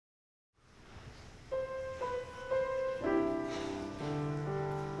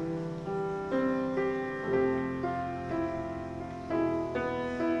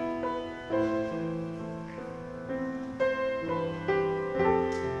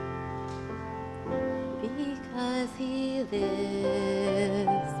Because he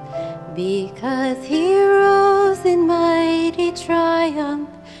lives, because he rose in mighty triumph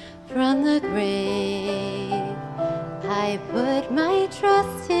from the grave. I put my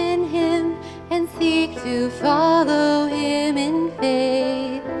trust in him and seek to follow him in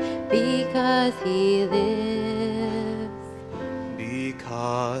faith, because he lives.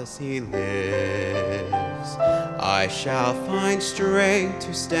 Because he lives, I shall find strength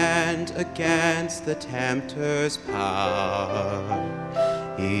to stand against the tempter's power.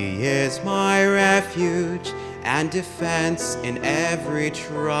 He is my refuge and defense in every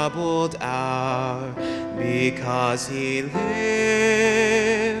troubled hour. Because he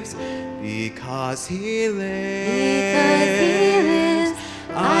lives, because he lives,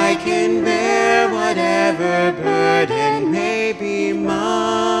 I can bear whatever burden may be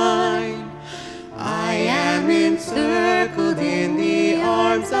mine. I am encircled in the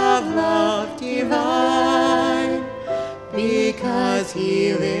arms of love divine. Because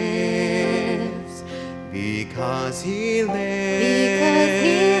he lives, because he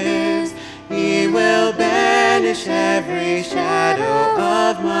lives, he will banish every shadow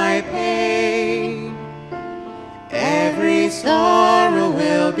of my pain. Every sorrow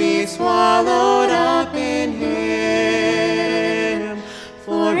will be swallowed up in him.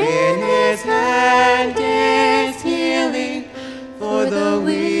 For in his hand is healing for the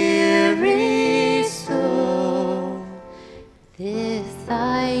weary soul. This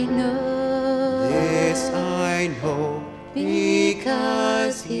I know,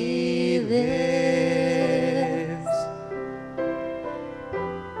 because he lives.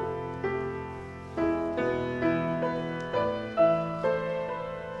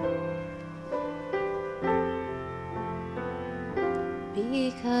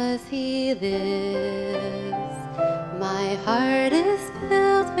 Because he lives, my heart is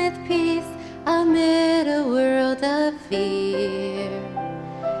filled with peace amid a world of fear.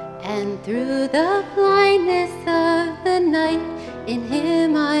 And through the blindness of the night, in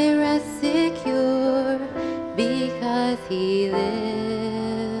him I rest secure, because he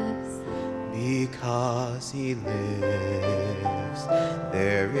lives. Because he lives,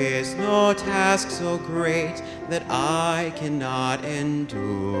 there is no task so great that I cannot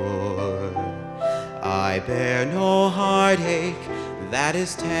endure. I bear no heartache that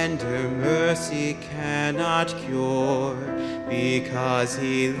his tender mercy cannot cure. Because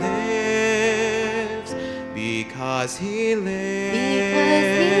he lives, because he lives,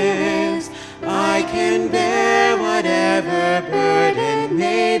 I can bear whatever burden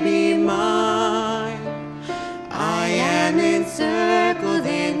may be mine. I am encircled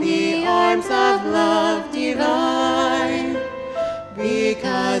in the arms of love divine.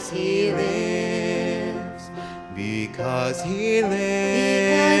 Because he lives, because he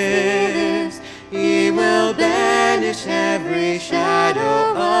lives, he will banish every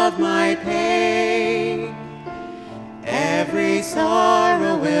shadow of my pain. Every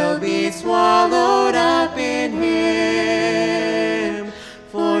sorrow will be swallowed up in him.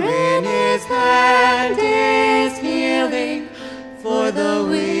 For in his hand is healing for the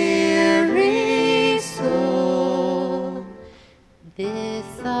weary soul. This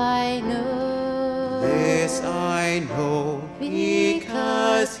I know,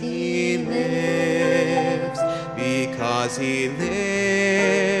 because he lives. Because he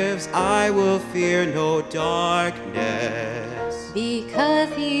lives, I will fear no darkness. Because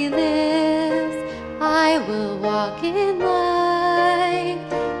he lives, I will walk in light.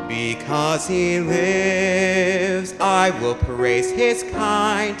 Because he lives, I will praise his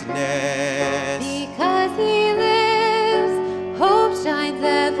kindness. Because he lives, hope shines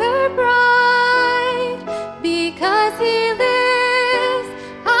ever bright. Because he lives,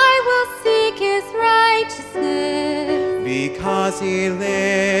 I will seek his righteousness. Because he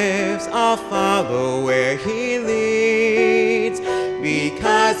lives, I'll follow where he leads.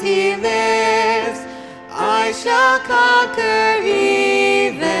 Because he lives, I shall conquer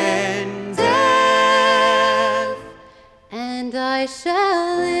even death. And I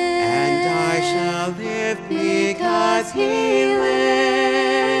shall live, because he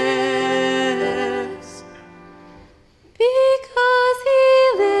lives. Because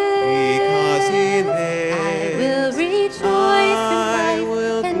he lives, I will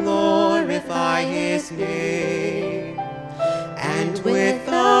rejoice and glorify his name. And with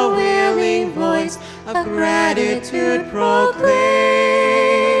a willing voice of gratitude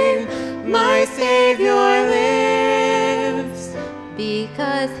proclaim, my Savior lives.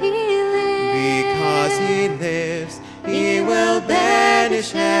 Because he lives, he will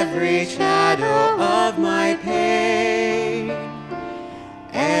banish every shadow of my pain.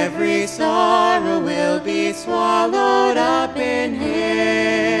 Every sorrow will be be swallowed up in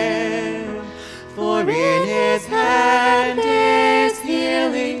him. For in his hand is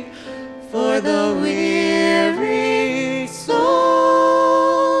healing for the weary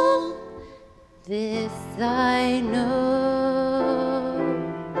soul. This I know,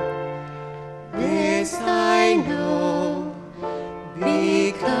 This I know,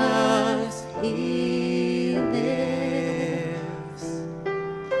 because he lives.